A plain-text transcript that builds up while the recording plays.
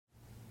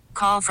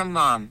call from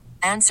mom.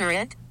 Answer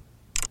it.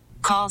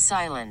 Call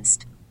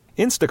silenced.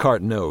 Instacart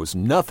knows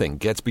nothing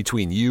gets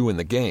between you and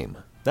the game.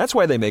 That's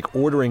why they make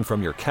ordering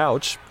from your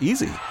couch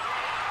easy.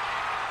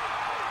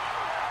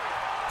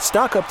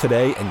 Stock up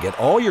today and get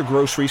all your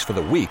groceries for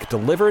the week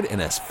delivered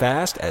in as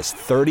fast as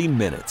 30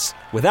 minutes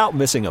without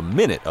missing a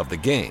minute of the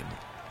game.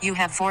 You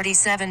have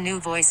 47 new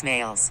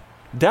voicemails.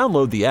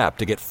 Download the app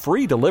to get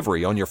free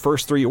delivery on your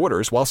first 3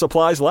 orders while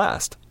supplies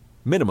last.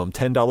 Minimum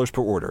 $10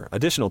 per order.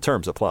 Additional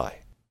terms apply.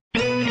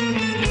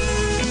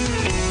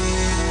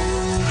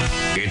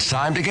 It's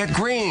time to get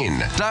green.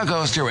 Doug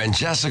Oster and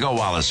Jessica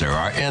Walliser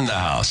are in the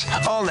house.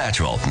 All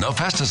natural, no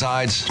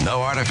pesticides,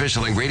 no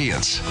artificial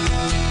ingredients.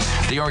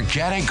 The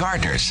Organic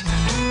Gardeners.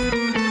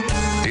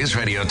 News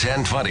Radio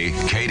 1020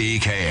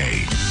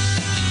 KDKA.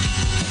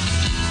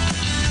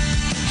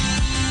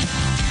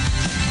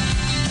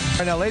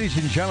 Now, ladies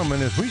and gentlemen,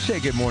 as we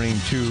say good morning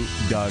to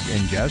Doug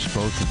and Jess,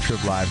 both of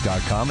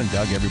TribLive.com and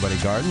Doug Everybody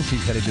Gardens,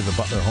 he's headed to the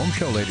Butler Home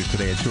Show later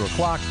today at 2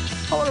 o'clock.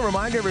 I want to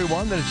remind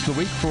everyone that it's the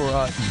week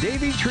for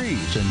Davey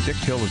Trees, and Dick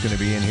Till is going to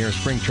be in here.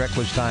 Spring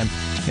Trekkless time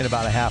in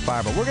about a half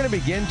hour. But we're going to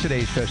begin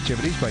today's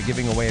festivities by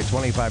giving away a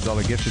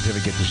 $25 gift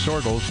certificate to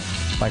Sorgles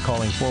by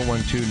calling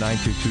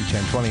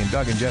 412-922-1020. And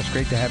Doug and Jess,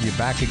 great to have you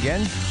back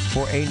again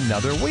for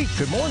another week.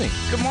 Good morning.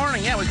 Good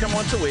morning. Yeah, we come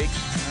once a week.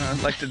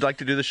 Like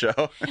to do the show.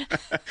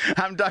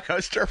 I'm Doug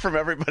Oster from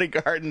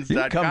EverybodyGardens.com.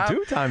 You come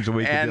 2 times a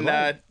week. And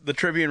the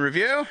Tribune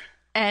Review.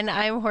 And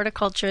I'm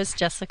horticulturist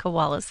Jessica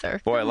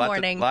Walliser. Boy,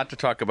 Good lot to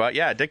talk about.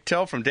 Yeah, Dick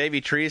Till from Davey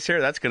Trees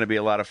here. That's going to be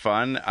a lot of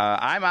fun.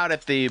 I'm out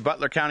at the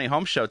Butler County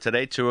Home Show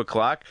today, 2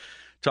 o'clock,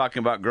 talking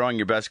about growing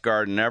your best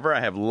garden ever.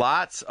 I have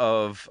lots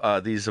of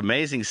these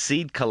amazing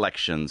seed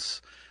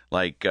collections,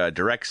 like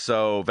direct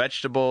sow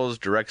vegetables,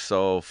 direct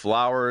sow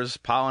flowers,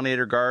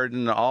 pollinator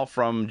garden, all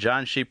from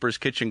John Sheeper's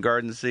Kitchen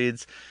Garden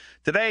Seeds.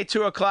 Today,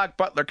 2 o'clock,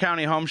 Butler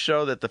County Home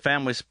Show at the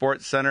Family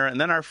Sports Center.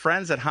 And then our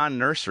friends at Hahn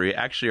Nursery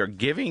actually are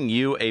giving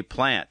you a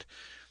plant.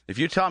 If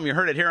you tell them you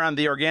heard it here on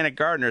The Organic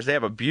Gardeners, they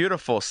have a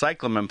beautiful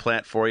cyclamen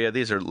plant for you.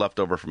 These are left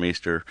over from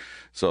Easter.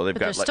 So they've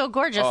they're still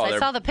gorgeous. I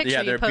saw the picture you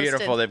posted. Yeah, they're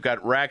beautiful. They've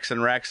got racks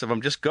and racks of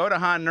them. Just go to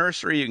Hahn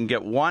Nursery. You can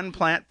get 1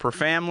 plant per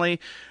family.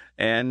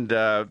 And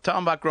tell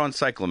them about growing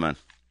cyclamen.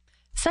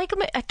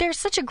 Cyclamen, they're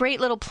such a great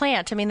little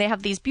plant. I mean, they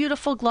have these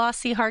beautiful,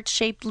 glossy,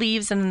 heart-shaped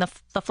leaves, and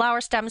the flower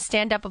stems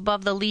stand up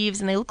above the leaves,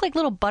 and they look like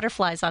little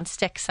butterflies on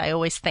sticks, I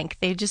always think.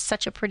 They're just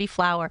such a pretty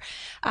flower.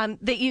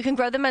 That you can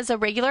grow them as a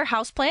regular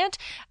houseplant.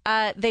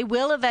 They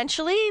will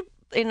eventually,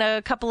 in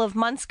a couple of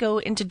months, go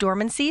into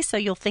dormancy, so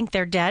you'll think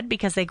they're dead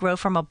because they grow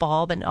from a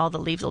bulb and all the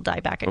leaves will die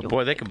back. And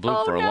boy, they can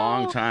bloom for a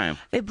long time.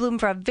 They bloom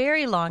for a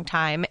very long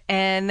time,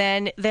 and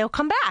then they'll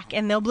come back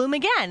and they'll bloom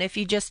again if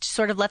you just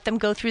sort of let them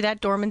go through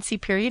that dormancy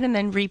period and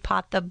then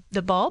repot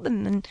the bulb,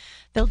 and then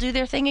they'll do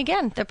their thing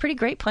again. They're pretty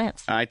great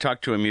plants. I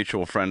talked to a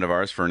mutual friend of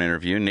ours for an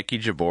interview, Nikki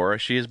Jabora.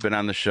 She has been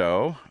on the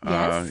show.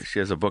 Yes. She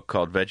has a book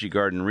called Veggie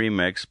Garden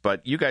Remix,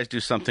 but you guys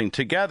do something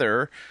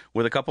together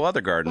with a couple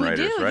other garden writers,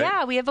 we do, right?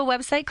 Yeah. We have a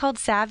website called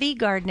Savvy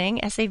Gardening,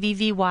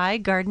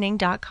 SAVVY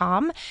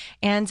gardening.com.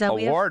 And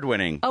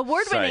award-winning.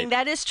 Award-winning,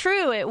 that is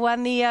true. It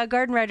won the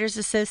Garden Writers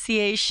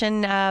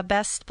Association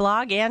Best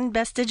Blog and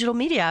Best Digital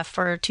Media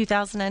for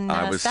 2007.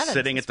 I was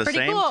sitting at the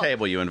same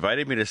table. You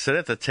invited me to sit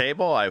at the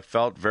table. I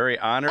felt very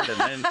honored.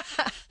 And then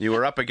you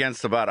were up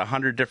against about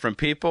 100 different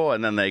people,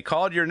 and then they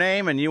called your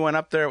name, and you went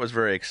up there. It was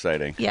very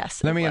exciting.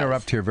 Yes. Let me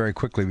interrupt here very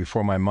quickly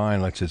before my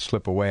mind lets it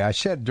slip away. I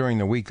said during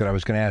the week that I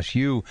was going to ask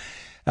you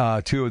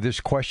to this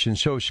question.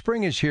 So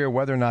spring is here,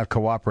 weather not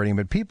cooperating,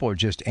 but people are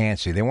just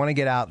antsy. They want to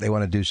get out. They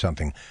want to do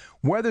something.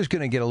 Weather's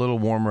going to get a little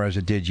warmer as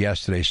it did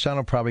yesterday. Sun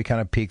will probably kind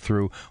of peek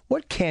through.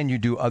 What can you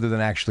do other than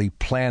actually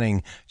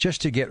planning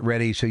just to get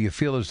ready so you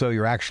feel as though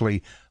you're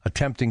actually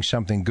attempting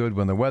something good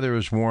when the weather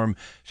is warm,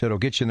 so it'll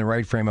get you in the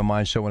right frame of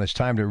mind so when it's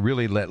time to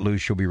really let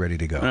loose, you'll be ready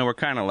to go? Well, we're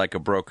kind of like a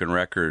broken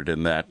record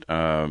in that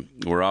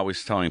we're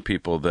always telling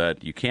people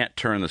that you can't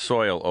turn the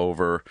soil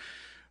over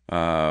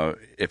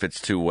if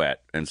it's too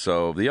wet. And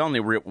so the only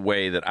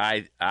way that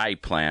I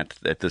plant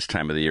at this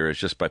time of the year is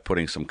just by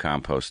putting some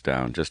compost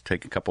down. Just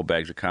take a couple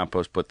bags of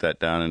compost, put that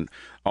down, and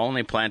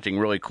only planting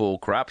really cool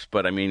crops.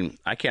 But, I mean,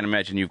 I can't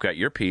imagine you've got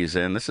your peas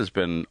in. This has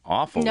been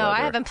awful No,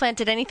 weather. I haven't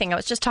planted anything. I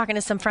was just talking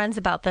to some friends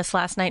about this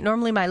last night.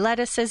 Normally my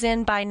lettuce is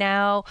in by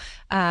now,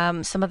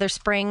 some other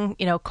spring,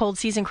 cold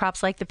season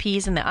crops like the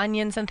peas and the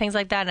onions and things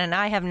like that, and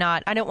I have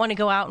not. I don't want to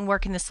go out and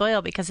work in the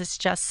soil because it's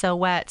just so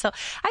wet. So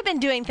I've been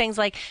doing things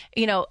like,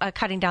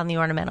 cutting down the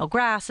ornamental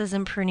grasses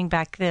and pruning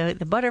back the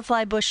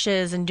butterfly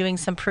bushes and doing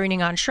some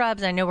pruning on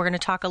shrubs. I know we're going to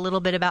talk a little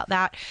bit about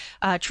that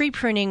tree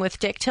pruning with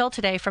Dick Till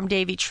today from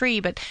Davey Tree,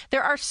 but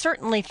there are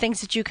certainly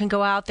things that you can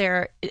go out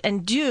there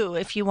and do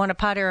if you want to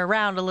putter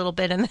around a little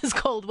bit in this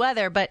cold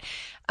weather, but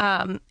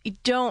you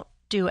don't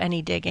do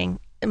any digging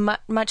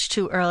much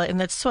too early, and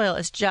the soil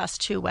is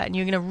just too wet, and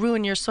you're going to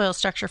ruin your soil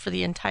structure for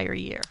the entire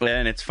year.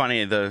 And it's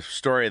funny, the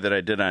story that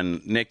I did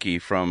on Nikki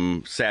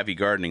from Savvy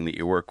Gardening that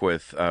you work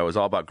with was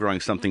all about growing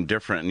something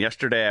different. And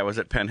yesterday I was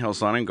at Penn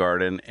Hills Lawn and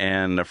Garden,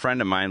 and a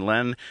friend of mine,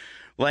 Len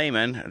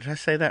Lehman. Did I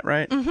say that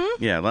right?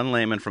 Mm-hmm. Yeah, Len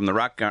Lehman from the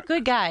Rock Garden.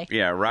 Good guy.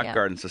 Yeah, Rock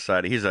Garden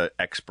Society. He's an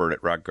expert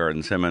at rock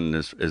gardens. Him and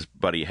his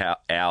buddy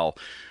Al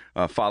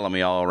follow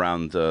me all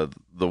around the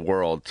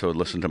world to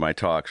listen to my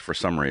talks for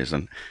some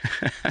reason.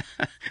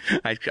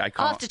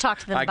 I'll have to talk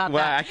to them about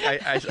that.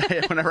 I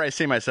whenever I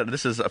see him, I said,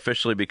 "This is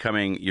officially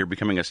you're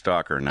becoming a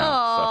stalker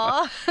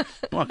now." So,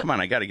 well, come on,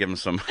 I got to give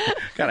him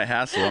got to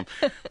hassle him.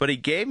 But he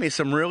gave me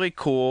some really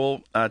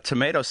cool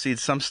tomato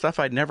seeds, some stuff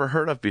I'd never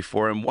heard of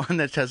before, and one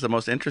that has the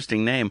most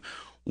interesting name: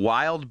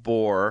 Wild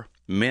Boar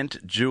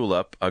Mint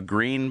Julep, a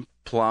green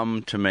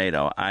plum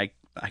tomato. I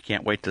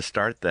can't wait to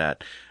start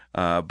that.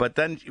 But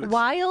then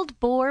Wild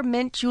Boar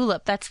Mint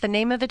Julep. That's the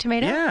name of the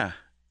tomato? Yeah.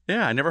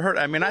 I never heard.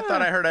 I mean, I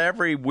thought I heard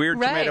every weird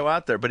tomato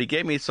out there, but he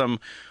gave me some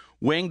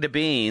winged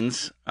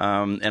beans,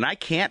 and I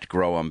can't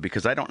grow them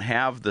because I don't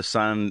have the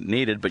sun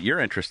needed, but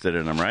you're interested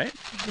in them, right?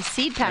 The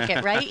seed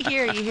packet right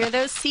here. You hear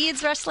those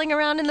seeds rustling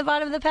around in the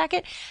bottom of the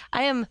packet?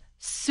 I am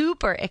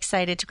super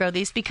excited to grow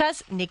these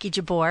because Nikki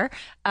Jabor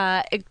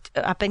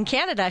up in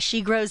Canada, she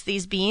grows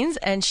these beans,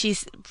 and she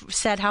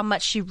said how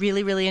much she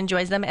really, really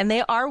enjoys them. And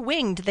they are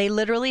winged. They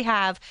literally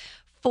have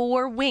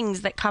 4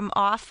 wings that come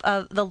off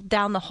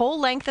down the whole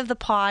length of the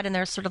pod, and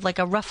they're sort of like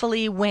a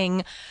ruffly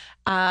wing.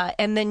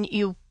 And then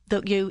you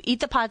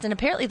eat the pods, and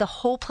apparently the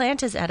whole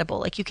plant is edible.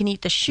 Like you can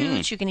eat the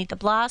shoots, you can eat the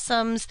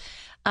blossoms.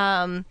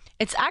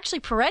 It's actually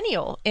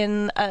perennial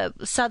in a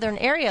southern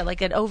area.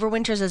 Like it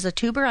overwinters as a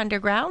tuber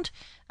underground,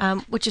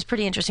 which is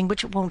pretty interesting,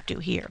 which it won't do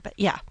here. But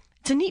yeah,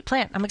 it's a neat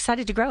plant. I'm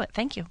excited to grow it.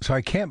 Thank you. So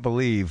I can't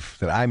believe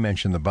that I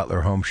mentioned the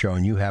Butler Home Show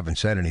and you haven't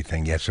said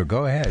anything yet. So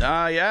go ahead.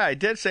 Yeah, I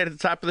did say it at the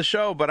top of the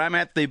show, but I'm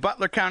at the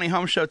Butler County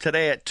Home Show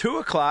today at 2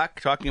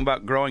 o'clock talking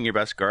about growing your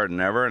best garden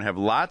ever, and have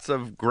lots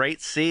of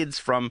great seeds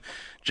from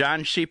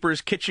John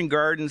Sheeper's Kitchen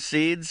Garden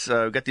Seeds.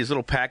 We've got these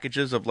little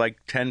packages of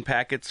like 10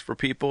 packets for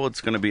people. It's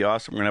going to be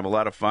awesome. We're going to have a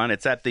lot of fun.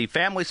 It's at the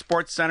Family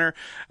Sports Center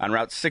on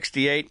Route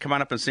 68. Come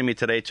on up and see me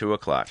today, 2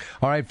 o'clock.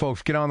 All right,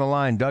 folks, get on the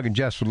line. Doug and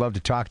Jess would love to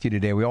talk to you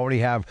today. We already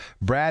have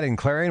Brad and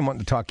Clarion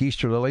wanting to talk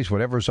Easter lilies.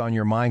 Whatever's on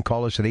your mind,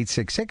 call us at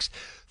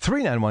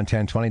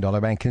 866-391-1020.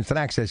 Dollar Bank Instant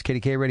Access,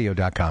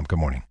 KDKRadio.com. Good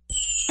morning.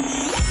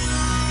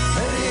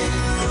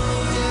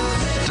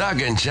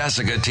 Doug and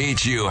Jessica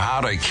teach you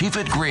how to keep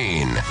it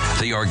green.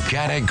 The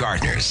Organic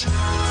Gardeners.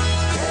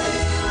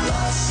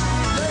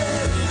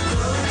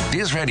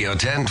 News Radio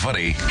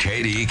 1020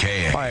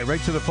 KDKA. All right, right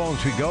to the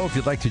phones we go. If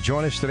you'd like to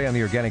join us today on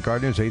the Organic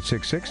Gardeners,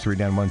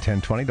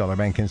 866-391-1020. Dollar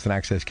Bank Instant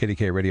Access,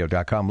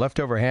 KDKRadio.com.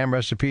 Leftover ham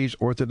recipes,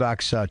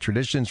 Orthodox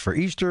traditions for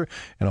Easter,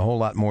 and a whole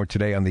lot more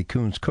today on the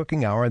Coons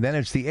Cooking Hour. And then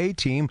it's the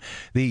A-Team,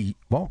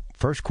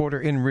 first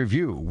quarter in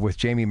review with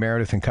Jamie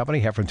Meredith and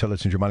company, Heifer Until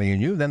It's in Your Money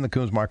and You, then the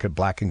Coons Market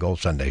Black and Gold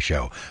Sunday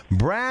Show.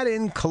 Brad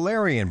in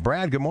Calarian.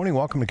 Brad, good morning.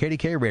 Welcome to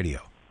KDK Radio.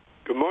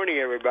 Good morning,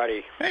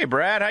 everybody. Hey,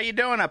 Brad. How you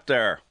doing up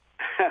there?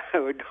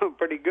 We're doing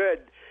pretty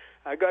good.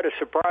 I got a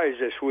surprise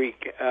this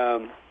week.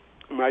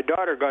 My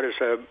daughter got us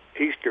a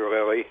Easter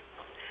lily,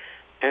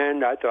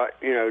 and I thought,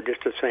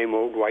 just the same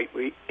old white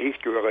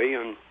Easter lily,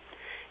 and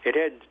it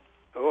had,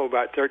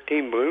 about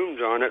 13 blooms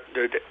on it.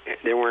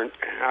 They weren't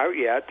out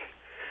yet.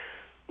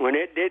 When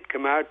it did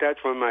come out,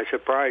 that's when my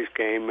surprise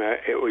came.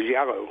 It was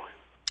yellow.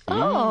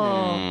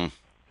 Oh.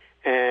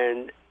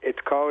 And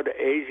it's called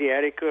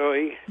Asiatic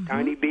Lily,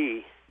 Tiny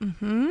Bee.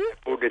 Mm-hmm. I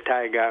pulled the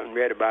tag out and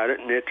read about it,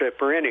 and it's a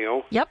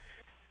perennial. Yep.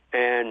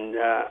 And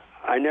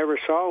I never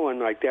saw one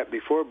like that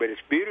before, but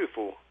it's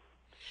beautiful.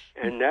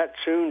 And that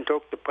soon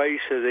took the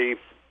place of the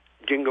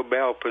Jingle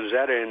Bell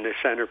Poinsettia in the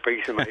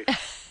centerpiece of my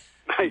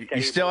table.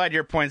 You still had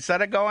your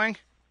poinsettia going?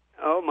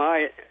 Oh,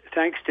 my.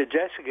 Thanks to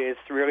Jessica,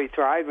 it's really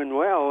thriving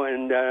well,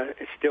 and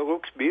it still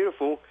looks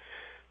beautiful.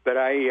 But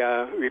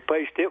I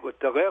replaced it with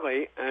the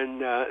lily,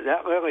 and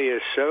that lily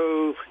is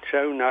so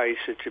nice.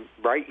 It's a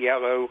bright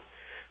yellow.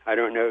 I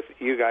don't know if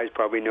you guys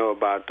probably know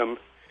about them.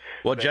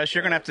 Well, Jess,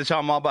 you're going to have to tell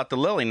him all about the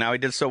lily. Now he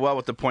did so well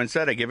with the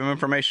poinsettia. Give him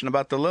information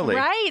about the lily.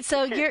 Right.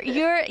 So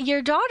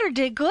your daughter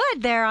did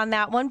good there on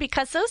that one,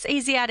 because those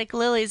Asiatic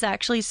lilies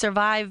actually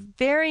survive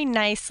very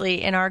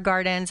nicely in our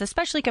gardens,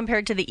 especially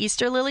compared to the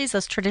Easter lilies,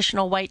 those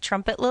traditional white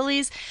trumpet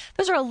lilies.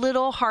 Those are a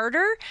little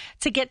harder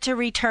to get to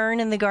return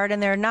in the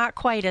garden. They're not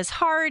quite as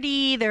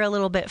hardy. They're a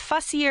little bit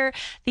fussier.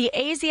 The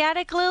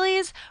Asiatic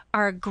lilies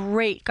are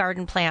great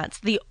garden plants.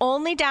 The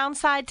only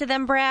downside to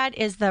them, Brad,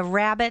 is the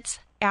rabbits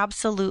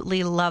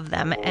absolutely love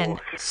them, and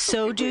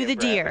so do the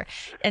deer,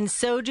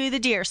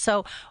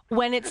 So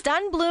when it's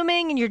done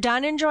blooming and you're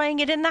done enjoying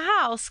it in the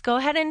house, go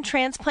ahead and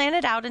transplant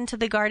it out into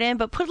the garden,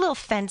 but put a little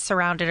fence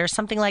around it or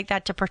something like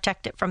that to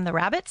protect it from the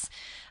rabbits,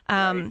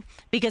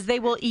 because they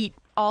will eat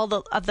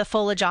all of the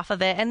foliage off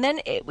of it. And then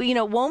it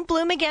won't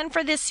bloom again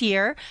for this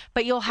year,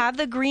 but you'll have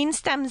the green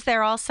stems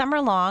there all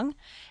summer long.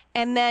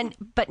 And then,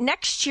 but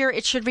next year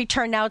it should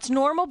return. Now, its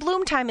normal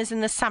bloom time is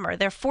in the summer.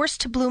 They're forced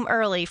to bloom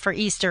early for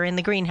Easter in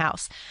the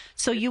greenhouse.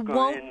 So you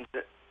won't.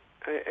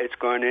 It's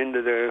gone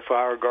into the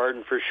flower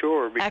garden for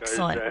sure, because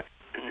excellent.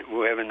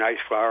 We'll have a nice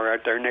flower out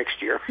there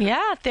next year.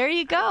 Yeah, there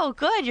you go.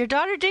 Good. Your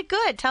daughter did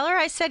good. Tell her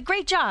I said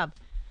great job.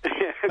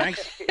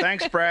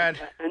 Thanks, Brad.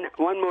 And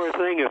one more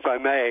thing, if I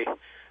may.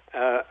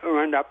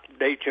 Run up to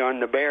date you on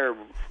the bear,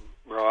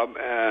 Rob.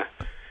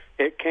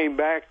 It came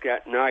back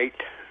that night,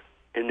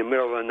 in the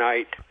middle of the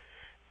night,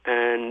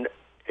 and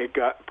it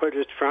put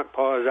its front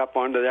paws up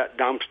onto that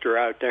dumpster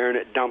out there, and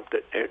it dumped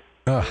it.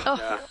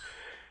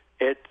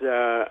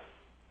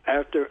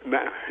 After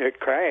it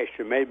crashed,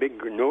 it made a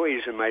big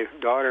noise, and my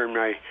daughter and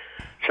my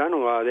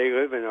son-in-law, they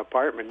live in an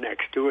apartment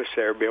next to us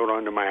there, built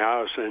onto my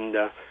house, and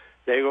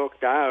they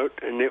looked out,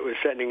 and it was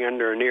sitting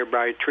under a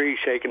nearby tree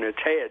shaking its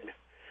head.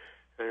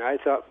 And I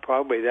thought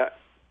probably that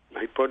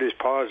he put his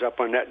paws up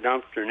on that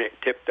dumpster, and it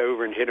tipped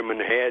over and hit him in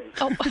the head.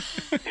 Oh.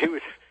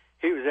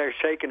 He was there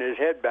shaking his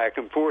head back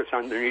and forth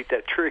underneath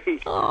that tree.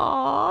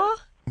 Aww.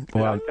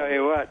 Well, I'll tell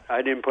you what,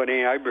 I didn't put any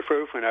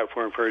ibuprofen out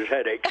for him for his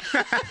headache.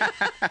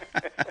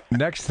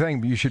 Next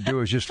thing you should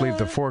do is just leave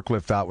the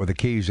forklift out with the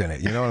keys in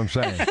it. You know what I'm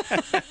saying?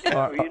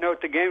 You know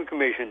what the Game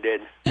Commission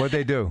did? What'd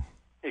they do?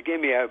 They gave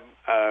me a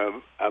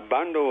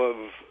bundle of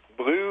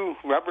blue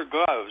rubber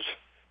gloves.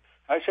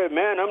 I said,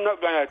 man, I'm not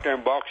going out there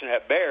and boxing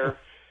that bear.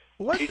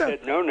 He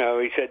said, no.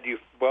 He said, you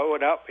blow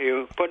it up,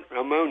 you put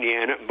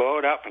ammonia in it and blow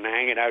it up and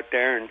hang it out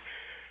there. And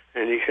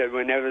he said,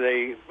 whenever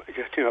they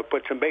just,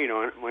 put some bait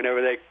on it,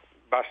 whenever they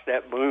bust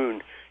that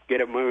balloon,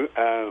 get a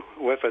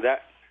whiff of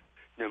that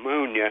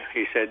pneumonia,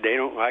 he said, they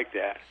don't like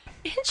that.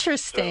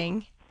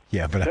 Interesting.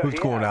 Yeah, but who's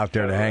going out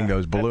there to hang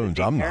those balloons?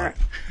 I'm not.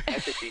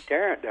 That's a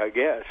deterrent, I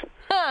guess.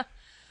 Huh.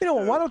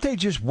 Why don't they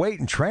just wait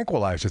and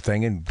tranquilize the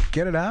thing and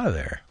get it out of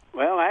there?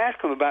 Well, I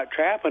asked him about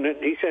trapping it,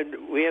 and he said,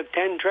 we have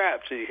 10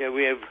 traps. He said,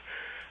 we have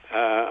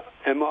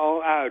them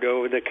all out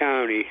over the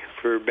county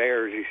for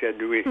bears. He said,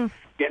 we're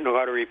getting a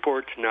lot of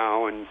reports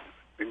now, and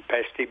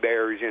pesky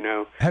bears,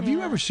 Have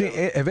you ever seen,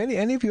 have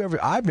any of you ever,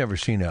 I've never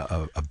seen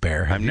a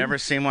bear. I've never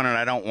seen one, and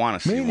I don't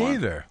want to see one. Me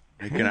neither.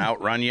 They can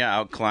outrun you,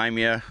 outclimb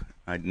you.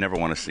 I'd never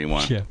want to see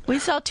one. Yeah. We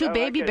saw two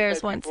baby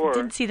bears once.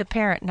 Didn't see the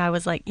parent, and I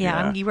was like,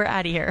 you were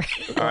out of here.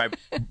 All right,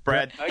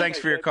 Brad, thanks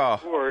for your call.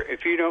 Before,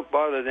 if you don't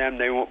bother them,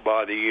 they won't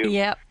bother you.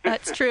 Yep,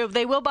 that's true.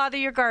 They will bother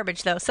your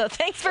garbage, though. So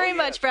thanks very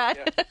much,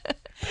 Brad.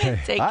 Yeah.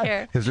 Take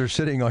care. As they're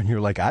sitting on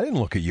you, like, I didn't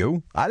look at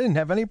you. I didn't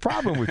have any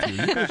problem with you.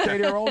 You can stay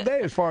there all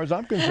day as far as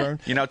I'm concerned.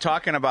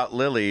 Talking about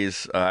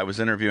lilies, I was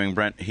interviewing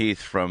Brent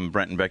Heath from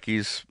Brent and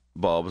Becky's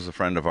Bulbs, a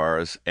friend of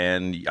ours,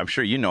 and I'm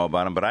sure you know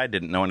about them, but I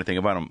didn't know anything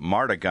about them.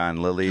 Martagon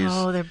lilies.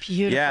 Oh, they're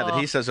beautiful. Yeah, that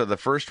he says are the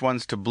first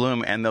ones to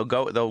bloom, and they'll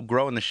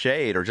grow in the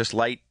shade or just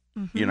light,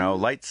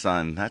 light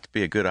sun. That'd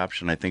be a good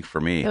option, I think, for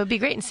me. It would be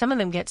great, and some of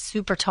them get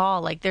super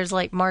tall. Like there's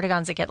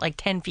Martagons that get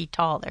 10 feet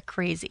tall. They're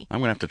crazy. I'm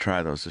gonna have to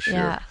try those this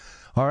year.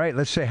 All right,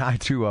 let's say hi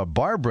to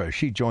Barbara.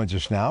 She joins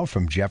us now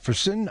from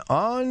Jefferson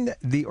on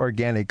the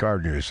Organic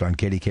Gardeners on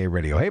KDK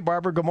Radio. Hey,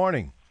 Barbara, good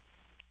morning.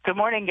 Good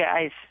morning,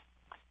 guys.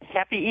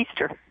 Happy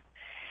Easter.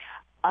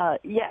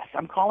 Yes,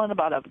 I'm calling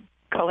about a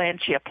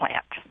Kalanchoe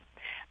plant.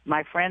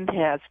 My friend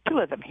has 2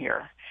 of them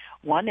here.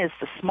 One is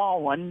the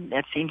small one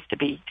that seems to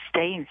be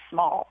staying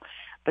small,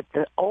 but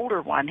the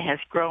older one has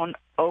grown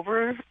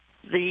over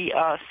the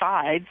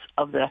sides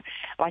of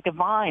like a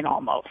vine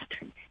almost.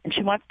 And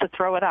she wants to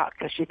throw it out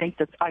because she thinks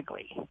it's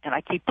ugly. And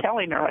I keep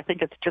telling her I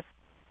think it's just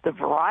the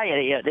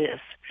variety it is.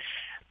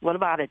 What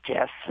about it,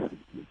 Jess?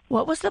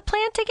 What was the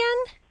plant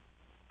again?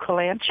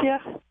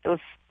 Kalanchoe.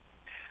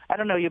 I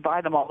don't know, you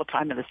buy them all the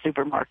time in the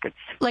supermarkets.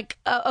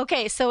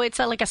 Okay, so it's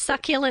like a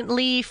succulent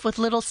leaf with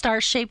little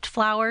star-shaped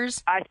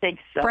flowers? I think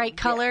so. Bright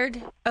colored?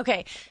 Yeah.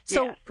 Okay.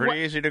 So pretty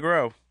easy to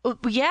grow.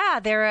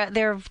 Yeah,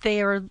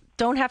 they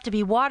don't have to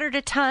be watered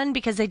a ton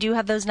because they do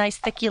have those nice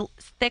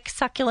thick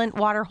succulent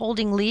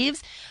water-holding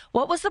leaves.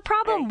 What was the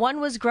problem? Okay.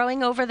 One was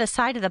growing over the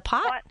side of the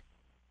pot?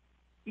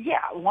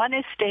 One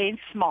is staying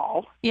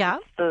small. Yeah.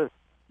 The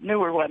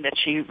newer one that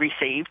she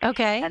received.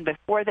 Okay. And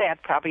before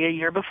that, probably a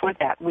year before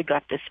that, we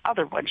got this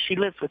other one. She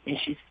lives with me.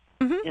 She's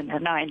in her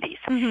 90s.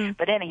 Mm-hmm.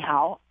 But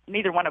anyhow,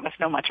 neither one of us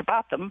know much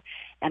about them.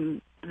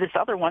 And this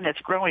other one that's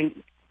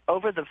growing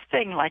over the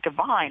thing like a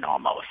vine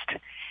almost.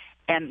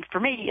 And for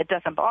me, it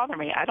doesn't bother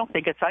me. I don't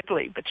think it's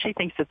ugly, but she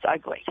thinks it's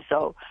ugly.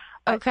 So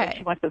I think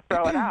she wants to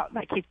throw it out. And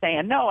I keep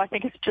saying, no, I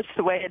think it's just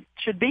the way it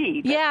should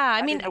be. But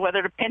I mean, don't know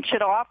whether to pinch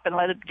it off and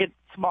let it get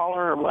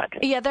smaller or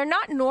what. Yeah, they're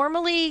not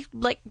normally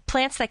like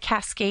plants that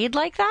cascade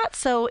like that.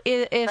 So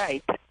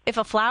if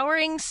a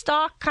flowering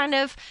stalk kind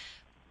of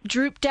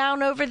droop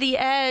down over the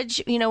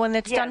edge, when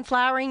it's done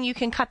flowering, you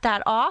can cut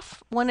that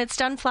off when it's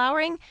done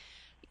flowering.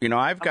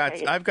 I've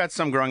got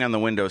some growing on the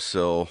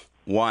windowsill.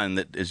 One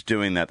that is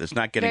doing that. That's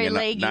not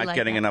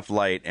getting enough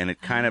light, and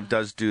it kind of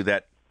does do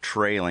that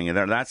trailing. And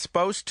they're not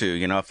supposed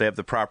to, if they have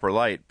the proper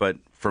light. But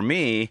for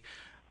me,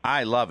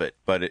 I love it.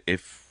 But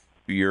if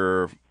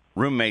your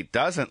roommate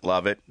doesn't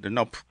love it, there's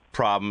no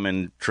problem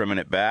in trimming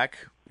it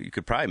back. You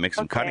could probably make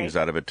some cuttings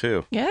out of it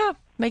too. Yeah,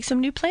 make some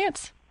new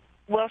plants.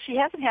 Well, she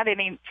hasn't had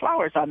any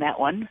flowers on that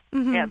one,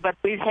 but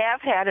we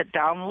have had it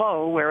down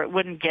low where it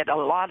wouldn't get a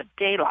lot of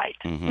daylight,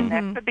 and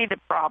that could be the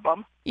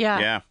problem.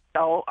 Yeah.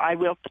 So I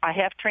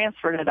have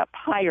transferred it up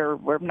higher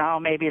where now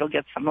maybe it'll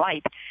get some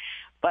light.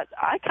 But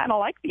I kind of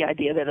like the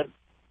idea that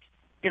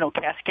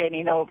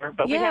cascading over.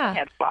 But we haven't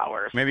had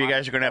flowers. Maybe you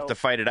guys are going to have to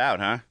fight it out,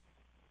 huh?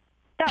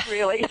 Not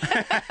really.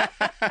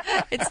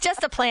 It's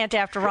just a plant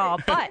after all.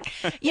 But,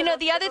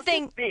 the other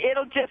thing...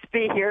 It'll just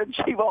be here, and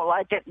she won't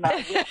like it. The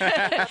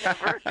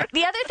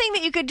other thing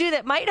that you could do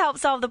that might help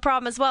solve the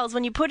problem as well is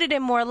when you put it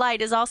in more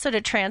light is also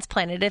to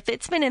transplant it. If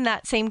it's been in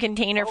that same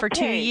container for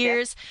 2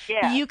 years,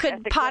 you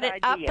could pot it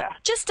up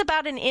just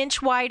about an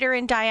inch wider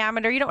in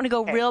diameter. You don't want to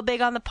go real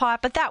big on the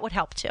pot, but that would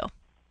help too.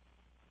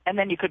 And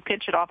then you could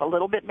pinch it off a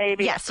little bit,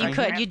 maybe? Yes, you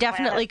could. You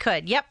definitely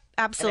could. Yep,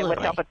 absolutely. And it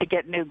would help it to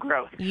get new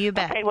growth. You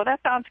bet. Okay, well,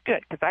 that sounds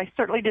good, because I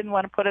certainly didn't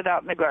want to put it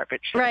out in the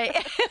garbage. Right.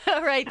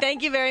 All right.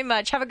 Thank you very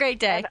much. Have a great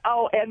day.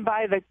 And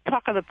by the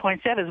talk of the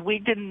poinsettias, we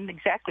didn't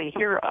exactly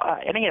hear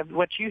any of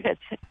what you had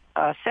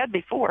said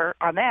before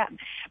on that,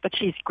 but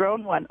she's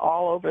grown one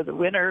all over the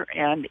winter,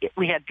 and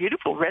we had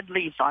beautiful red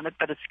leaves on it,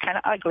 but it's kind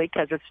of ugly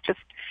because it's just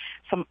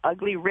some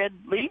ugly red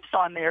leaves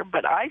on there,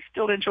 but I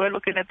still enjoy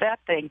looking at that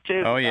thing,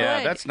 too. Oh,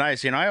 yeah, that's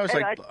nice. I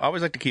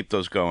always like to keep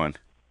those going.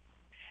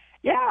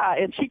 Yeah,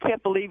 and she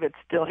can't believe it's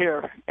still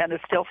here, and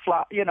it's still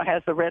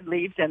has the red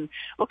leaves, and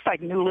looks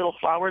like new little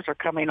flowers are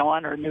coming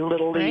on, or new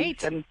little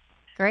leaves. And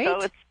Great.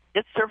 So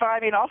it's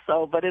surviving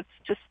also, but it's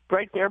just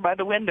right there by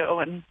the window,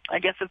 and I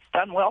guess it's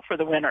done well for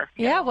the winter.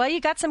 Yeah, well,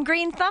 you got some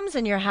green thumbs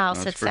in your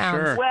house, That's it for sounds.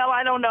 Sure. Well,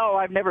 I don't know.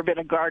 I've never been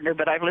a gardener,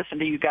 but I've listened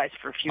to you guys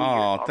for a few years.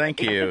 Oh,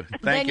 thank you.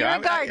 Then you're a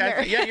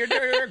gardener.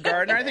 You're a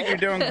gardener. I think you're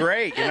doing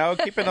great,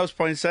 keeping those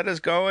poinsettias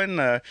going.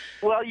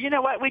 Well, you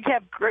know what? We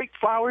have great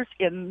flowers.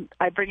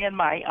 I bring in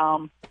my...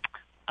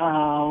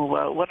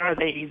 what are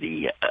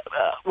they?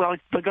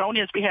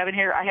 Begonias we have in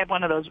here. I have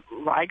one of those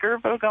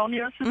Rieger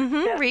begonias.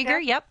 Mm-hmm, Rieger,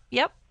 yep.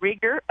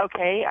 Rieger,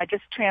 okay. I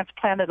just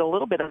transplanted a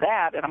little bit of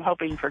that, and I'm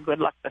hoping for good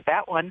luck with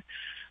that one.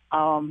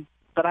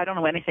 But I don't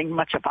know anything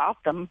much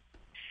about them.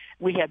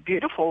 We had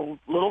beautiful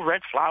little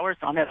red flowers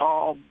on it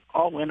all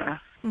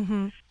winter.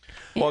 Mm-hmm.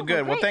 Well,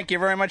 good. Well, thank you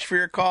very much for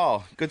your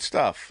call. Good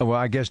stuff. Well,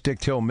 I guess Dick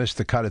Till missed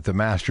the cut at the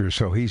Masters,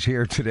 so he's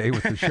here today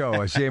with the show.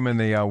 I see him in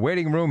the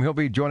waiting room. He'll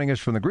be joining us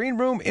from the green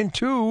room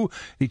into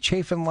the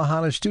Chafin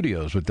Lahana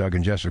studios with Doug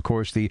and Jess. Of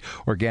course, the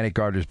Organic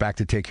Gardener's back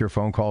to take your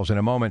phone calls in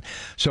a moment.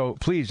 So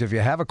please, if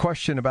you have a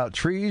question about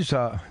trees,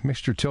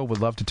 Mr. Till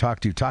would love to talk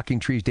to you. Talking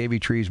Trees, Davey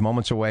Trees,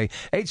 moments away.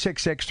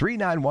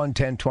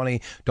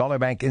 866-391-1020. Dollar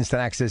Bank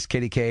Instant Access,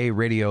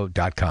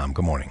 KDKARadio.com.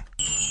 Good morning.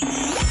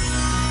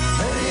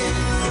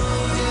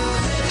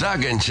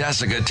 Doug and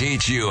Jessica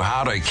teach you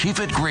how to keep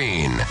it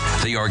green.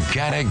 The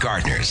Organic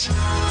Gardeners.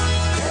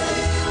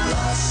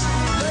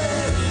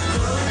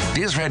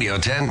 News Radio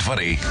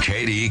 1020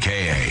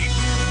 KDKA.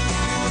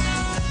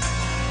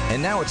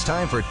 And now it's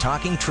time for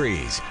Talking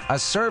Trees, a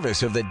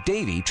service of the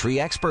Davey Tree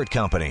Expert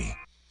Company.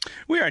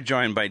 We are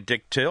joined by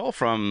Dick Till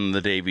from the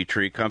Davey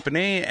Tree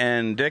Company.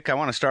 And, Dick, I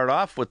want to start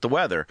off with the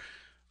weather.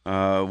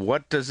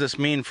 What does this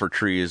mean for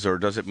trees, or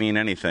does it mean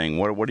anything?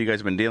 What have you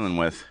guys been dealing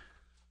with?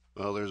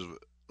 Well, there's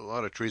a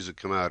lot of trees that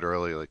come out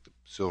early, like the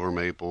silver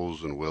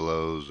maples and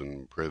willows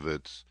and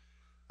privets.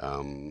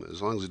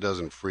 As long as it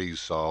doesn't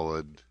freeze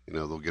solid,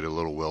 they'll get a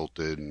little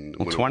wilted. And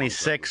well,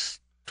 26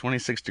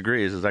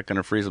 degrees, is that going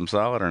to freeze them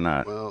solid or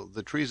not? Well,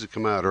 the trees that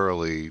come out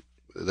early,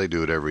 they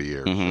do it every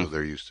year, so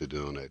they're used to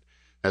doing it.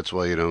 That's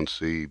why you don't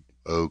see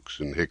oaks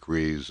and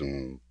hickories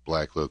and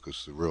black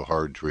locusts, the real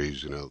hard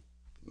trees,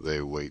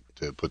 they wait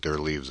to put their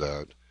leaves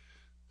out.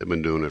 They've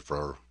been doing it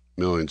for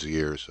millions of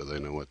years, so they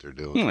know what they're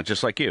doing.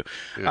 Just like you.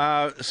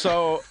 Yeah.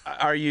 So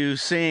are you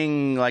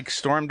seeing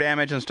storm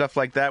damage and stuff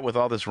like that with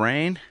all this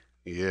rain?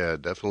 Yeah,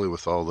 definitely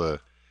with all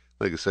the,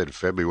 like I said,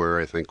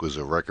 February I think was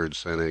a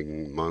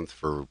record-setting month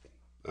for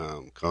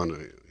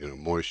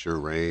moisture,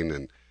 rain,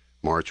 and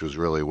March was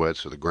really wet,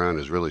 so the ground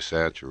is really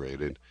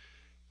saturated.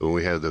 When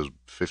we had those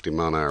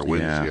 50-mile-an-hour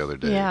winds the other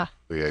day,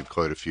 we had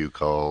quite a few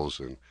calls,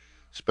 and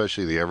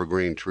especially the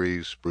evergreen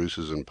trees,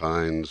 spruces and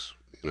pines.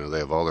 They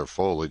have all their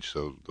foliage,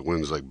 so the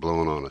wind's like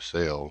blowing on a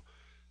sail,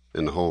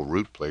 and the whole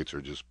root plates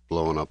are just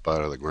blowing up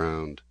out of the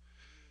ground.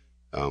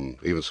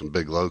 Even some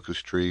big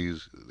locust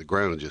trees, the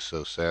ground is just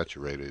so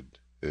saturated.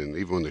 And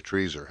even when the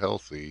trees are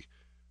healthy,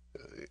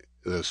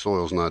 the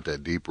soil's not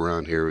that deep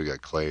around here. We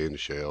got clay and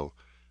shale.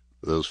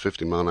 Those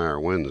 50-mile-an-hour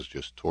winds is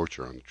just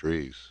torture on the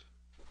trees.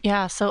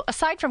 Yeah, so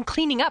aside from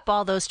cleaning up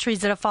all those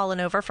trees that have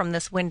fallen over from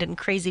this wind and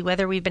crazy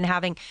weather we've been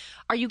having,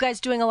 are you guys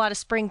doing a lot of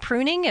spring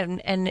pruning?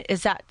 And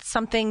is that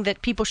something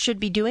that people should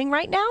be doing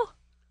right now?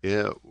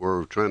 Yeah,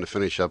 we're trying to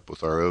finish up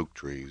with our oak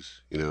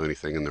trees.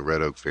 Anything in the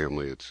red oak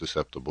family, it's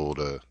susceptible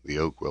to the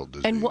oak wilt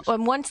disease.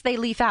 And once they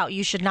leaf out,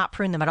 you should not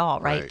prune them at all,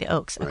 right? The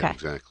oaks, okay. Right,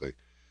 exactly.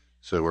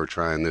 So we're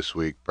trying this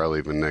week, probably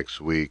even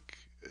next week.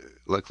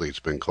 Luckily,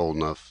 it's been cold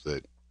enough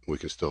that we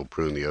can still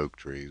prune the oak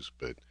trees,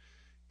 but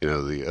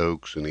the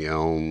oaks and the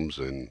elms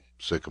and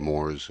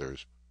sycamores,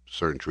 there's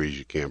certain trees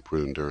you can't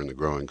prune during the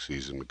growing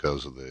season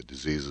because of the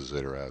diseases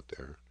that are out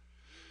there.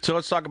 So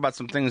let's talk about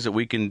some things that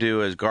we can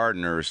do as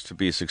gardeners to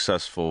be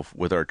successful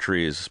with our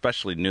trees,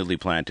 especially newly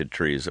planted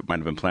trees that might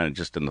have been planted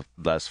just in the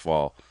last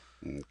fall.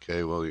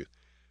 Okay, well,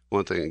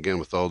 one thing, again,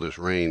 with all this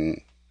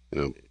rain,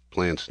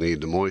 plants need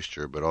the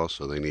moisture, but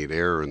also they need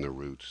air in the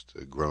roots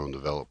to grow and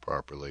develop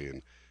properly.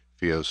 And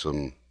if you have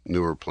some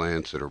newer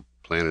plants that are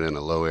planted in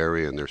a low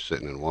area and they're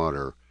sitting in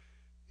water,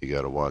 you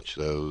got to watch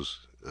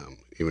those.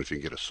 Even if you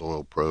get a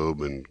soil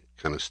probe and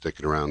kind of stick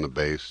it around the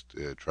base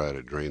to try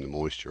to drain the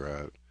moisture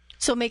out.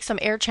 So make some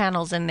air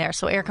channels in there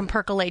so air can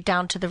percolate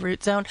down to the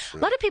root zone.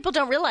 Right. A lot of people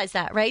don't realize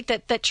that, right?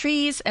 That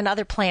trees and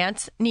other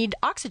plants need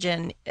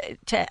oxygen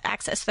to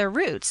access their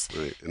roots.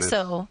 Right. And that's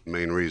the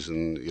main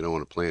reason you don't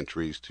want to plant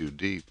trees too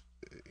deep.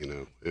 You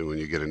know, and when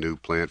you get a new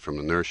plant from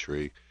the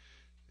nursery,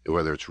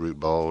 whether it's root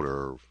balled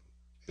or,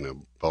 you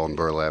know, ball and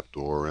burlapped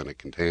or in a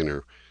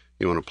container,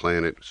 you want to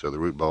plant it so the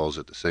root ball is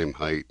at the same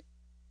height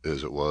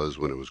as it was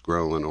when it was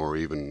growing, or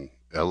even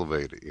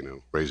elevate it, you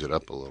know, raise it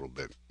up a little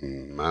bit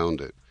and mound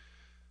it.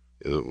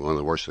 One of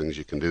the worst things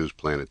you can do is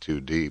plant it too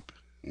deep,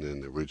 and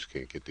then the roots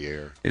can't get the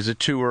air. Is it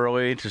too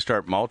early to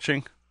start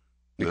mulching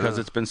because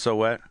it's been so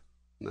wet?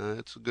 No,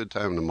 it's a good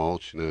time to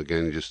mulch. You know,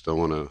 again, you just don't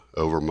want to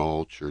over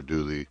mulch or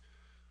do the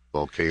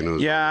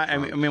volcanoes. Yeah, I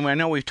mean, I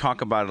know we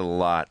talk about it a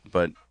lot,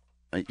 but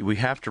we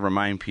have to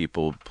remind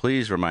people,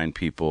 please remind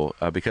people,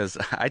 because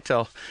I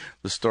tell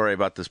the story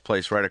about this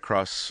place right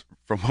across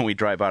from when we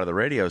drive out of the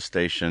radio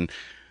station,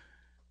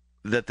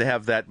 that they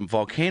have that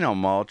volcano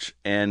mulch,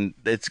 and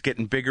it's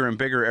getting bigger and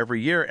bigger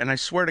every year. And I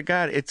swear to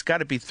God, it's got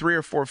to be 3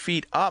 or 4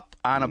 feet up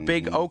on a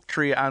big oak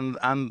tree on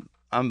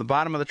the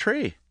bottom of the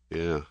tree.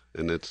 Yeah,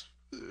 and it's,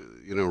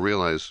 you know,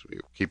 realize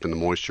you're keeping the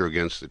moisture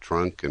against the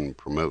trunk and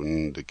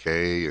promoting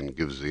decay and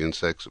gives the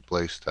insects a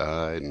place to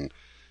hide. And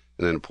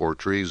then poor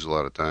trees, a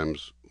lot of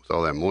times, with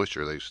all that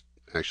moisture, they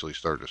actually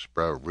start to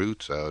sprout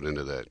roots out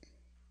into that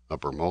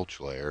upper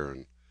mulch layer.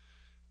 And,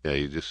 yeah,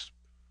 you just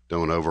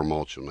don't over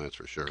mulch them, that's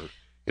for sure.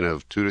 You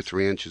know, 2 to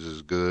 3 inches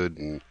is good,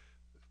 and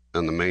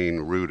on the main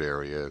root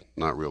area,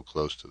 not real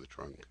close to the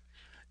trunk.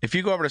 If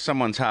you go over to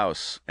someone's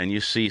house and you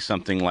see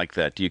something like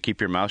that, do you keep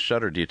your mouth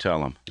shut or do you tell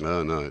them?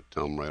 No, I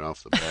tell them right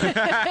off the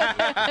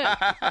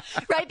bat.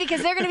 Right,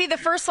 because they're going to be the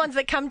first ones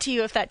that come to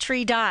you if that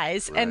tree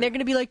dies, right. And they're going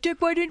to be like, Dick,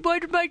 why did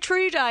my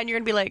tree die? And you're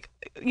going to be like,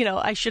 you know,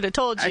 I should have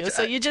told you.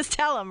 So you just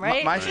tell them,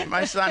 right?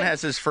 My son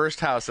has his first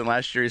house, and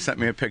last year he sent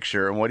me a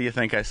picture, and what do you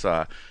think I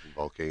saw?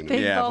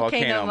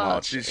 Volcano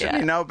mulch. Should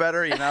you know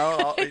better? You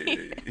know,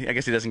 I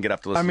guess he doesn't get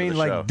up to listen to the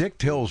show. I mean, like Dick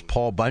Till's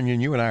Paul Bunyan,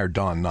 you and I are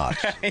Don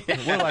Knotts.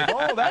 We're like,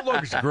 oh, that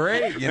looks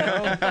great, you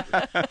know.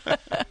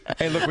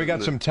 Hey, look, we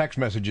got some text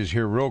messages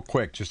here real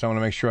quick. Just I want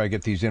to make sure I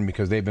get these in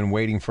because they've been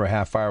waiting for a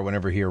half hour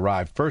whenever he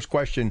arrived. First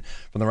question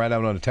from the right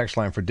out on the text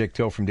line for Dick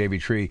Till from Davey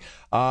Tree.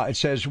 It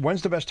says,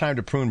 when's the best time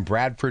to prune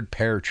Bradford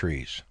pear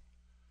trees?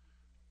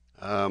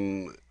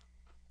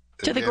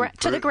 To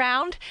the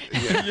ground?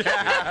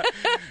 Yeah.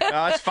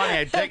 No, it's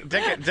funny. Dick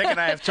and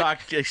I have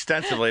talked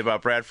extensively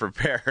about Bradford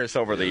pears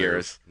over the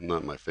years.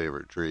 Not my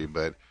favorite tree,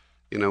 but,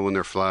 you know, when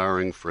they're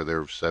flowering for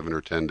their 7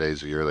 or 10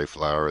 days a year, they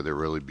flower. They're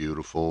really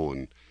beautiful.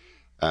 And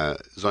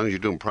as long as you're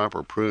doing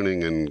proper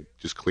pruning and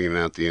just cleaning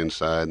out the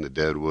inside and the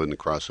dead wood and the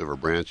crossover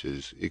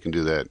branches, you can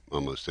do that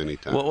almost any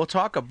time. Well, we'll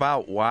talk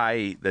about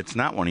why that's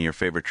not one of your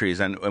favorite trees.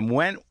 And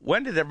when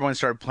did everyone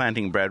start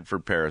planting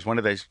Bradford pears? When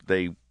did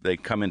they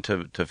come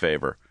into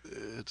favor?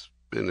 It's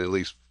been at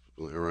least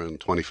around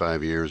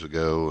 25 years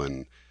ago,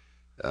 and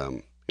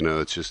you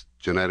know, it's just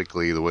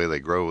genetically the way they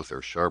grow with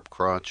their sharp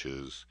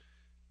crotches.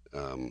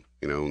 You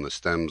know, when the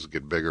stems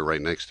get bigger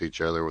right next to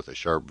each other with a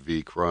sharp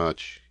V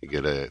crotch, you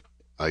get a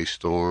ice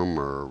storm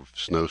or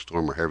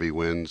snowstorm or heavy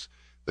winds,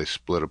 they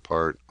split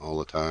apart all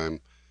the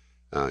time.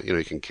 You know,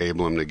 you can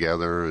cable them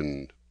together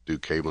and do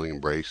cabling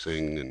and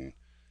bracing,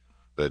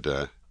 but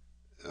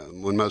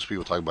when most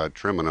people talk about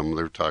trimming them,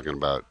 they're talking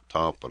about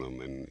topping them,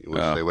 and you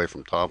want to stay away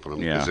from topping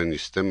them because then you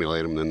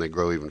stimulate them, and then they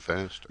grow even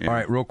faster. Yeah. All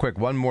right, real quick,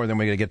 one more, then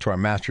we're going to get to our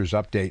Masters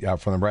update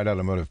from the Right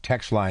Automotive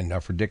text line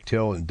for Dick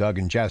Till and Doug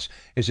and Jess.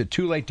 Is it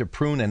too late to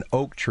prune an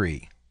oak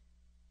tree?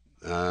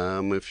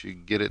 If you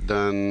get it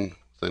done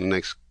within the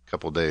next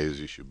couple of days,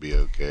 you should be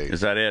okay.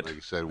 Is that it? Like I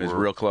said, we're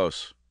real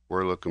close.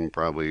 We're looking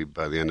probably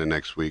by the end of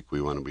next week,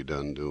 we want to be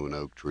done doing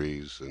oak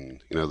trees,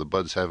 and you know, the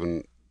buds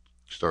haven't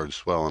started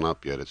swelling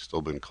up yet. It's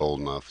still been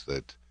cold enough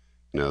that,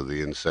 you know,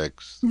 the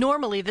insects.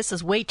 Normally, this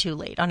is way too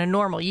late on a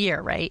normal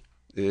year, right?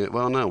 Yeah,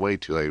 well, not way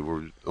too late.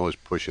 We're always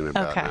pushing it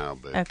about now,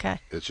 but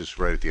it's just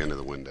right at the end of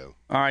the window.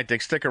 All right,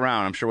 Dick, stick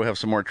around. I'm sure we'll have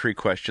some more tree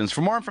questions.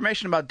 For more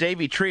information about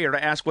Davey Tree or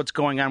to ask what's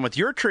going on with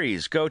your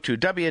trees, go to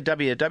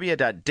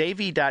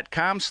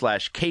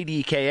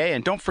www.davey.com/KDKA.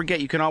 And don't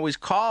forget, you can always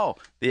call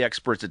the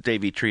experts at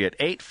Davey Tree at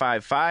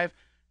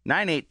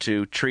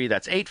 855-982-TREE.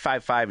 That's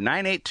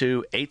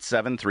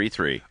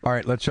 855-982-8733. All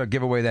right, let's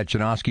give away that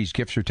Janoski's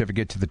gift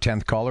certificate to the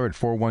 10th caller at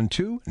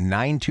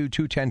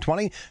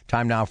 412-922-1020.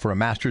 Time now for a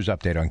Masters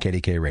update on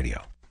KDK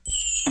Radio.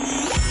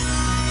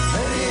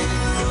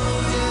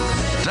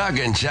 Doug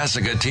and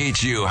Jessica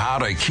teach you how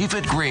to keep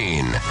it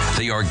green.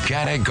 The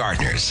Organic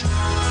Gardeners.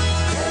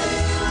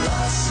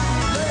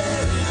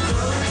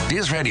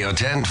 News Radio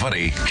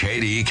 1020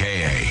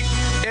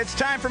 KDKA. It's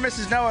time for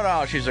Mrs.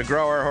 Know-It-All. She's a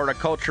grower,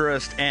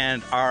 horticulturist,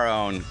 and our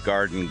own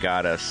garden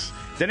goddess.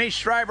 Denise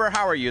Schreiber,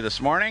 how are you this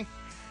morning?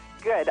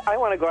 Good. I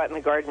want to go out in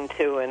the garden,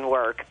 too, and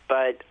work,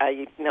 but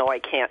I know I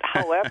can't.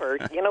 However,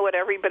 you know what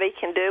everybody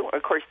can do?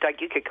 Of course, Doug,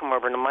 you could come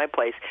over to my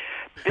place.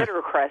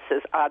 Bittercress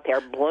is out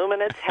there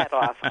blooming its head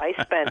off. I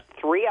spent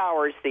 3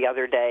 hours the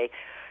other day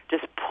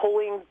just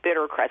pulling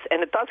bittercress,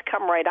 and it does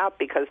come right out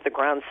because the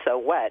ground's so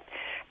wet.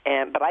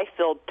 But I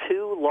filled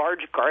 2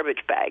 large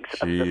garbage bags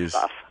of this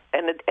stuff.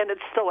 And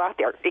it's still out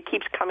there. It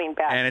keeps coming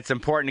back. And it's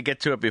important to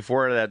get to it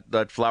before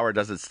that flower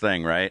does its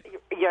thing, right?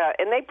 Yeah,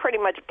 and they pretty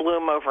much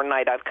bloom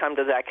overnight. I've come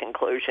to that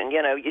conclusion.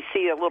 You know, you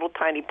see a little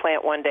tiny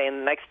plant one day,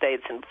 and the next day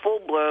it's in full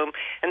bloom,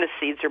 and the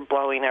seeds are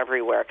blowing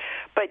everywhere.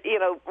 But, you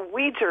know,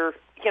 weeds are,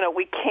 you know,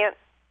 we can't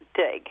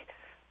dig.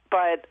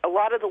 But a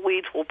lot of the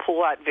weeds will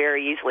pull out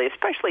very easily,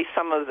 especially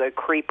some of the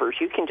creepers.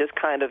 You can just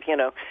kind of, you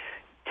know,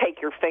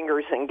 take your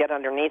fingers and get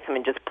underneath them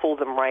and just pull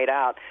them right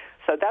out.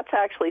 So that's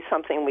actually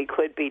something we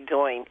could be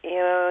doing. You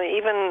know,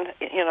 even,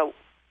 you know,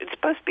 it's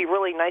supposed to be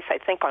really nice, I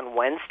think, on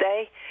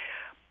Wednesday,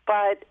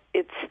 but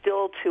it's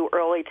still too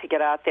early to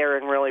get out there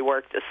and really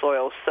work the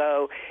soil.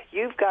 So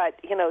you've got,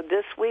 you know,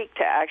 this week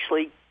to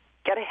actually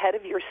get ahead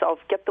of yourself,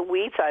 get the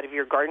weeds out of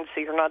your garden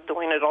so you're not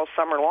doing it all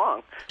summer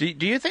long. Do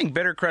you think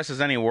bittercress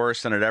is any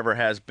worse than it ever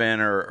has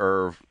been,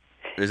 or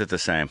is it the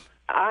same?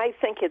 I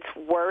think it's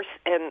worse,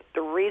 and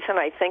the reason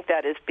I think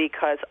that is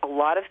because a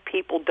lot of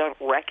people don't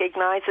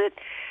recognize it,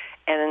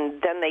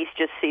 and then they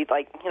just see,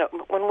 like, you know,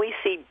 when we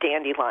see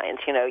dandelions,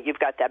 you know, you've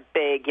got that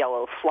big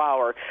yellow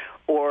flower,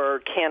 or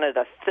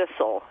Canada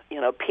thistle,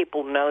 you know,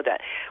 people know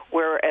that,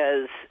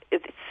 whereas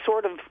it's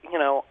sort of, you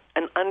know,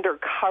 an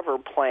undercover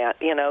plant,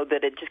 you know,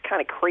 that it just kind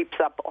of creeps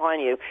up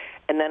on you,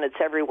 and then it's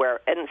everywhere.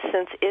 And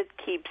since it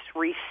keeps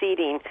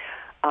reseeding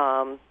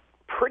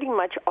pretty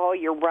much all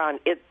year round,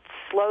 it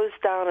slows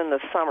down in the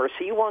summer,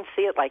 so you won't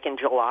see it like in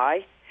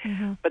July.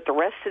 Mm-hmm. But the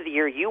rest of the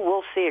year, you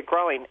will see it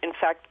growing. In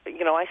fact,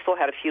 you know, I still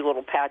had a few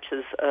little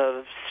patches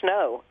of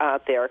snow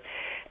out there,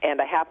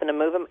 and I happened to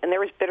move them, and there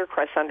was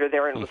bittercress under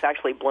there, and it was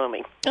actually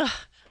blooming. Ugh.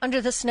 Under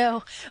the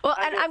snow. Well,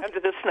 under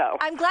the snow.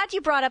 I'm glad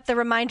you brought up the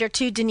reminder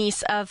too,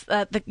 Denise, of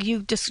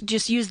you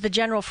just used the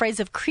general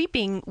phrase of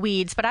creeping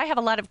weeds, but I have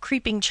a lot of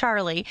creeping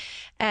Charlie,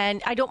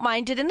 and I don't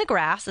mind it in the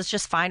grass. It's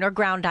just fine, or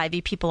ground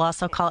ivy, people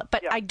also call it.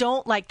 But I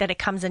don't like that it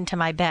comes into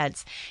my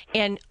beds.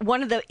 And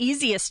one of the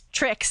easiest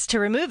tricks to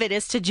remove it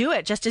is to do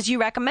it, just as you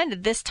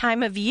recommended, this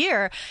time of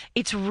year.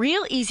 It's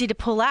real easy to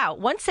pull out.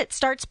 Once it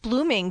starts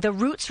blooming, the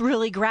roots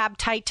really grab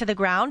tight to the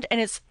ground,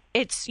 and it's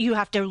you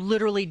have to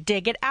literally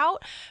dig it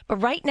out, but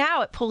right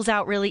now it pulls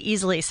out really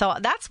easily. So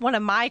that's one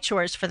of my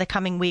chores for the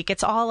coming week.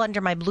 It's all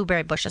under my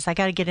blueberry bushes. I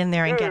got to get in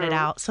there and get it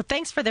out. So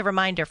thanks for the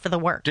reminder for the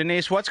work.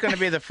 Denise, what's going to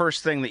be the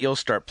first thing that you'll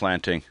start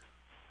planting?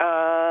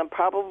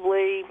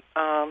 Probably,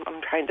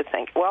 I'm trying to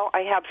think. Well,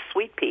 I have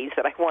sweet peas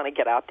that I want to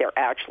get out there,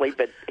 actually,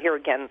 but here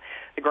again,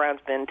 the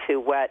ground's been too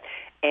wet.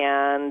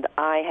 And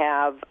I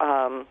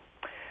have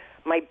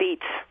my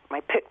beets,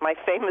 my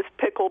famous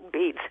pickled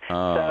beets.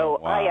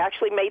 Wow. I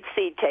actually made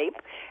seed tape,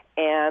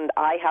 and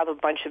I have a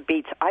bunch of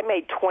beets. I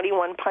made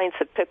 21 pints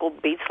of pickled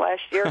beets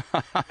last year.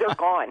 They're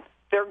gone.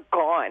 They're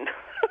gone.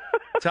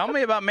 Tell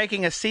me about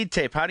making a seed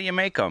tape. How do you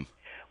make them?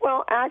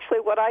 Well, actually,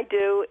 what I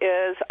do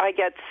is I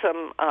get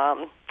some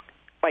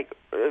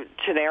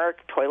generic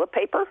toilet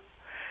paper,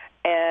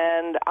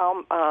 and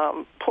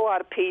I'll pull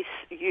out a piece,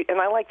 and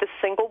I like the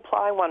single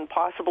ply one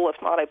possible. If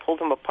not, I pull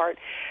them apart.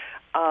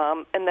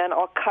 And then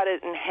I'll cut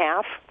it in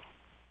half.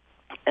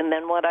 And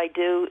then what I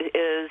do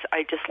is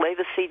I just lay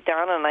the seed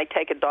down, and I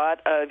take a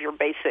dot of your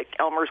basic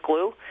Elmer's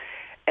glue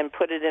and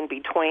put it in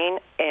between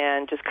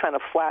and just kind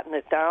of flatten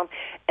it down.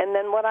 And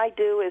then what I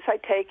do is I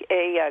take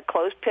a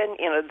clothespin,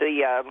 you know,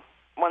 the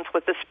ones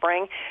with the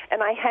spring,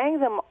 and I hang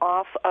them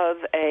off of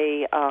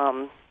a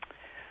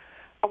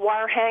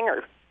wire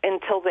hanger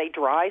until they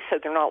dry, so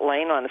they're not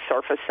laying on the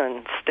surface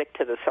and stick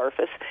to the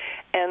surface.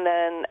 And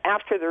then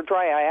after they're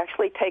dry, I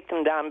actually take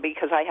them down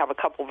because I have a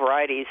couple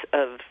varieties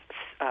of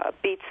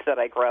beets that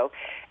I grow,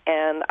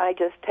 and I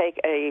just take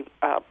a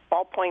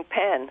ballpoint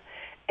pen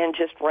and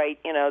just write,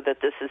 you know, that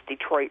this is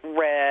Detroit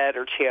Red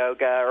or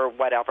Chioggia or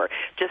whatever,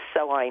 just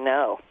so I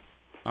know.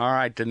 All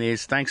right,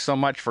 Denise, thanks so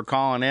much for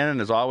calling in,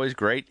 and as always,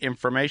 great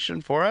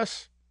information for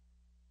us.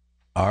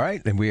 All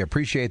right, and we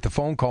appreciate the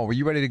phone call. Were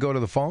you ready to go to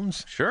the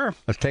phones? Sure.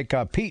 Let's take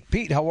Pete.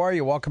 Pete, how are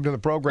you? Welcome to the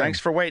program.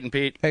 Thanks for waiting,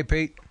 Pete. Hey,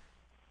 Pete.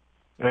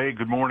 Hey,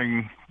 good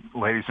morning,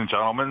 ladies and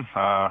gentlemen.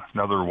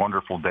 Another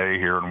wonderful day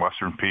here in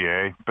Western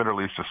PA, but at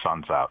least the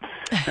sun's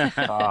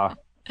out.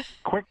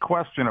 Quick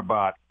question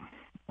about,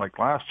 like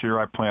last year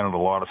I planted a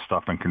lot of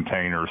stuff in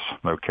containers,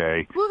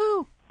 okay?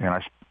 Woohoo!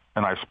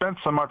 And I spent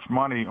so much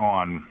money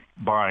on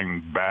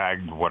buying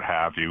bagged, what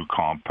have you,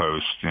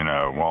 compost, you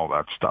know, all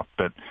that stuff,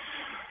 but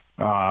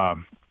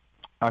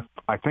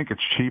I think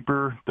it's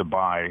cheaper to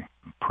buy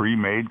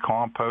pre-made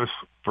compost.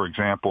 For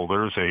example,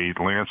 there's a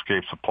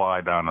landscape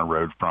supply down the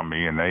road from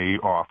me, and they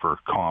offer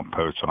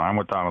compost. And I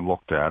went down and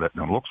looked at it,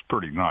 and it looks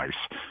pretty nice.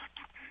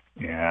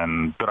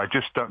 But I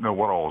just don't know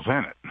what all is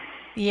in it.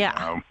 Yeah.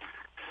 You know?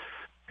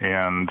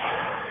 And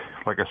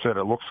like I said,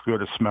 it looks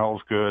good, it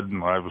smells good,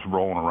 and I was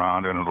rolling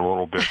around in it a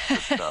little bit.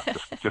 But,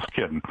 just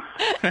kidding.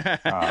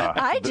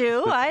 I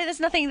do. There's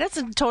nothing.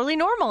 That's totally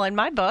normal in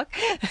my book.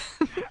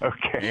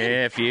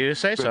 Okay, if you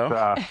say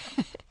so.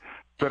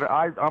 But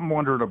I'm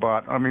wondering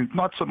about. I mean,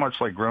 not so much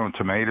like growing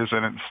tomatoes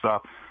in it and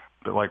stuff,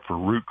 but like for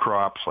root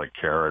crops like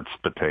carrots,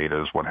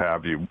 potatoes, what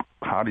have you.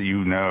 How do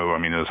you know? I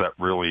mean, is that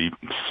really,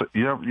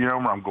 you know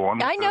where I'm going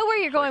with I know this? where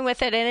you're going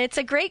with it, and it's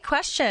a great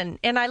question.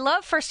 And I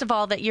love, first of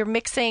all, that you're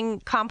mixing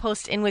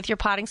compost in with your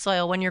potting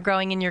soil when you're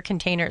growing in your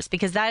containers,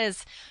 because that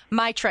is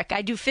my trick.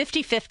 I do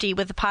 50-50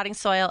 with the potting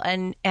soil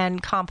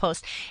and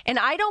compost. And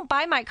I don't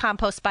buy my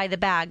compost by the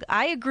bag.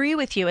 I agree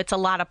with you. It's a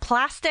lot of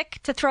plastic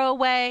to throw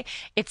away.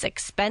 It's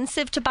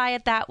expensive to buy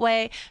it that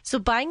way. So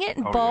buying it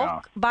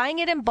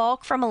in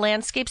bulk from a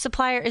landscape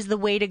supplier is the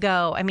way to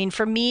go. I mean,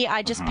 for me,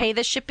 I just pay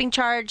the shipping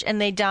charge, and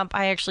they dump.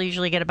 I actually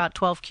usually get about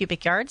 12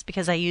 cubic yards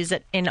because I use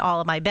it in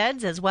all of my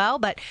beds as well.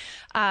 But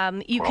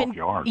you can,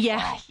 yards,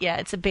 yeah,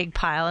 it's a big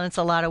pile and it's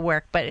a lot of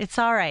work, but it's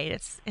all right.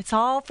 It's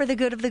all for the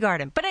good of the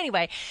garden. But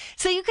anyway,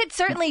 so you could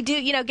certainly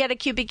do, get a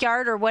cubic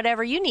yard or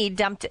whatever you need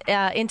dumped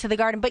into the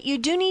garden, but you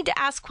do need to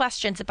ask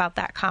questions about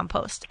that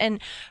compost.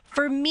 And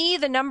for me,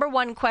 the number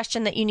one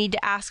question that you need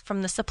to ask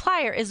from the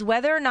supplier is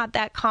whether or not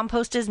that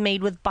compost is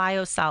made with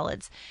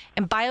biosolids.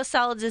 And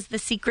biosolids is the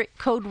secret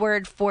code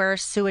word for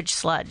sewage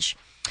sludge.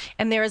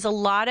 And there is a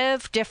lot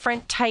of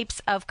different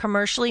types of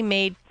commercially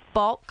made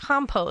bulk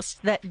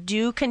compost that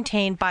do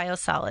contain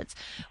biosolids,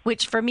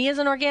 which for me as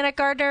an organic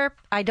gardener,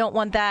 I don't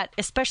want that,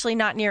 especially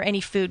not near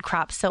any food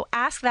crops. So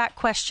ask that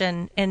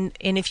question. And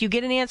if you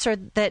get an answer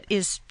that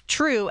is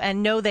true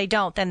and no, they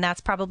don't, then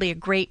that's probably a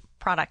great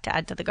product to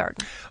add to the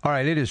garden. All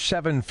right, it is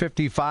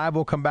 7:55.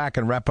 We'll come back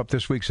and wrap up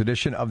this week's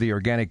edition of the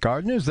Organic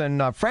Gardeners.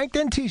 Then Frank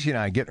Dentisi and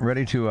I getting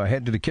ready to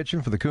head to the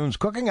kitchen for the Coons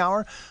Cooking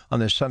Hour on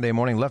this Sunday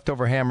morning.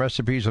 Leftover ham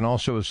recipes, and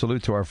also a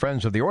salute to our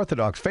friends of the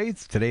Orthodox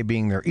faith. Today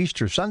being their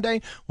Easter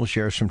Sunday, we'll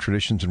share some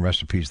traditions and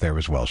recipes there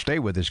as well. Stay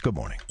with us. Good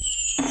morning.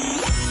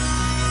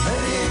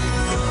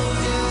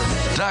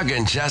 Doug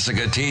and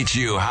Jessica teach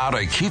you how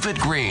to keep it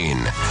green.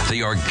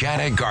 The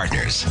Organic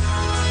Gardeners.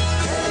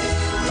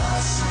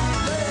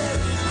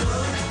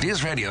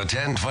 News Radio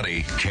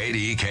 1020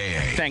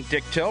 KDKA. Thank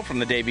Dick Till from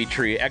the Davey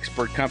Tree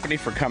Expert Company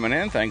for coming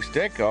in. Thanks,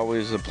 Dick.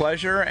 Always a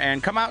pleasure.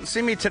 And come out and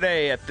see me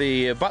today at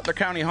the Butler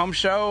County Home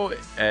Show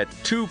at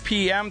 2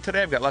 p.m.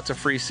 today. I've got lots of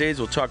free seeds.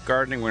 We'll talk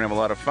gardening. We're going to have a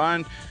lot of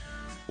fun.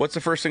 What's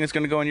the first thing that's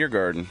going to go in your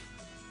garden?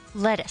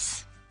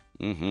 Lettuce.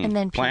 Mm-hmm. And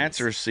then plants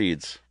peas. or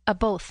seeds?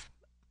 Both.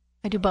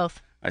 I do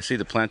both. I see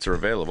the plants are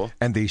available.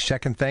 And the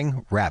second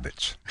thing,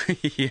 rabbits.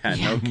 Yeah,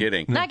 no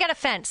kidding. And I got a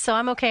fence, so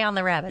I'm okay on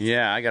the rabbits.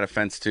 Yeah, I got a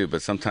fence too,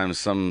 but sometimes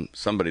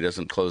somebody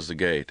doesn't close the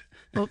gate.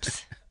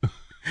 Oops.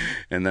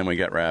 And then we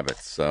get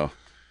rabbits, so.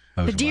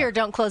 The deer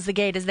don't close the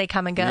gate as they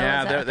come and go.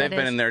 Yeah, they've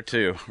been in there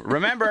too.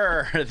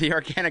 Remember, the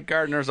Organic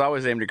Gardeners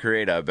always aim to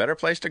create a better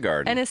place to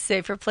garden. And a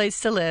safer place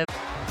to live.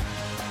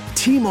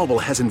 T-Mobile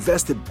has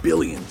invested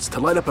billions to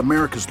light up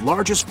America's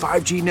largest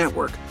 5G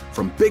network,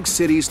 from big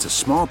cities to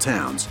small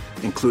towns,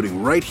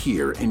 including right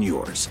here in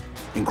yours.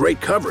 And great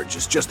coverage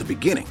is just the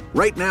beginning.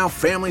 Right now,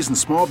 families and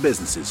small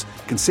businesses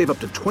can save up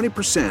to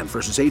 20%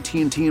 versus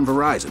AT&T and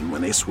Verizon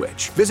when they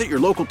switch. Visit your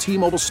local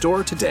T-Mobile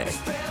store today.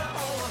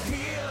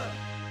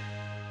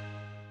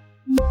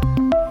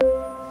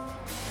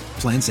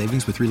 Plan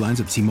savings with 3 lines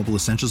of T-Mobile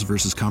Essentials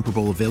versus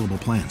comparable available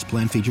plans.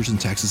 Plan features and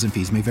taxes and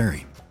fees may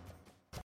vary.